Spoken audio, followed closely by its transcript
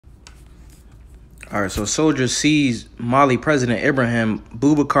All right, so soldiers seize Mali President Ibrahim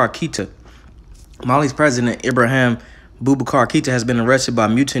Boubacar Keïta. Mali's President Ibrahim Boubacar Keïta has been arrested by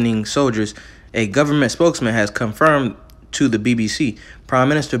mutinying soldiers. A government spokesman has confirmed to the BBC. Prime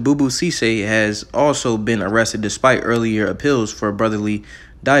Minister Boubou Cissé has also been arrested despite earlier appeals for brotherly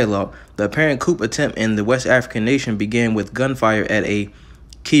dialogue. The apparent coup attempt in the West African nation began with gunfire at a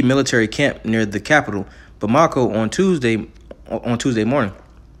key military camp near the capital, Bamako, on Tuesday morning.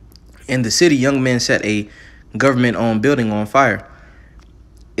 In the city, young men set a government-owned building on fire.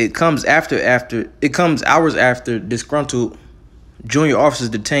 It comes hours after disgruntled junior officers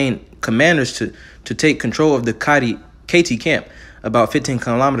detained commanders to take control of the Katy camp, about 15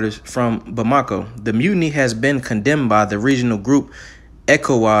 kilometers from Bamako. The mutiny has been condemned by the regional group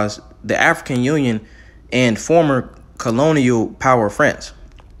ECOWAS, the African Union, and former colonial power France.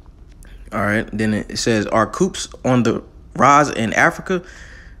 All right, then it says, are coups on the rise in Africa?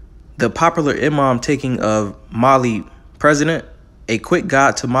 The popular imam taking of Mali president, a quick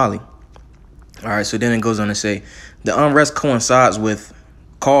guide to Mali. All right, so then it goes on to say, the unrest coincides with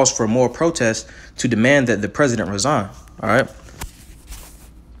calls for more protests to demand that the president resign. All right.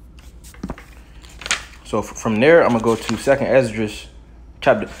 So from there, I'm going to go to 2nd Esdras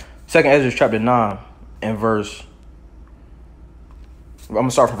chapter 9 and verse. I'm going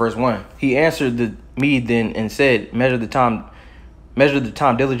to start from verse 1. He answered me then and said, measure the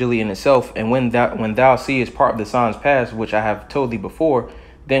time diligently in itself, and when thou seest part of the signs past, which I have told thee before,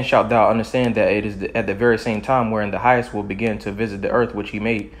 then shalt thou understand that it is at the very same time wherein the highest will begin to visit the earth which he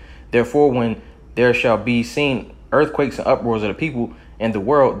made. Therefore, when there shall be seen earthquakes and uproars of the people and the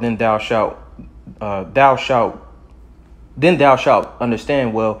world, then thou shalt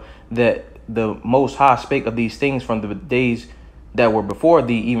understand well that the Most High spake of these things from the days that were before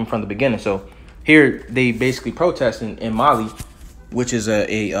thee, even from the beginning. So here they basically protesting in Mali, which is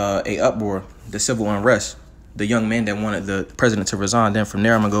a uproar, the civil unrest, the young man that wanted the president to resign. Then from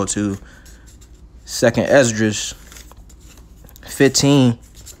there, I'm gonna go to 2nd Esdras 15.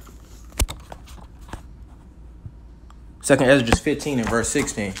 2nd Esdras 15 and verse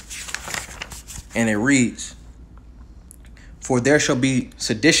 16. And it reads, for there shall be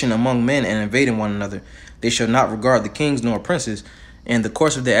sedition among men and invading one another. They shall not regard the kings nor princes, and the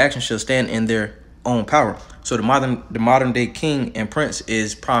course of their actions shall stand in their own power. So the modern day king and prince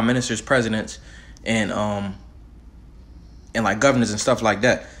is prime ministers, presidents, and like governors and stuff like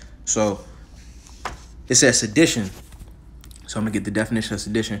that. So it says sedition. So I'm gonna get the definition of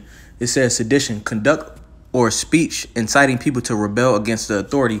sedition. It says sedition, conduct or speech inciting people to rebel against the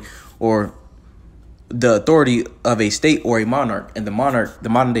authority of a state or a monarch. And the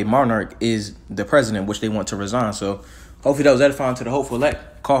modern day monarch is the president, which they want to resign. So hopefully that was edifying to the hopeful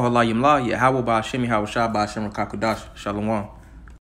elect. Call her la yimla, Yahweh ba Hashem, Yahweh Shah ba Hashem Rakakudash. Shalom.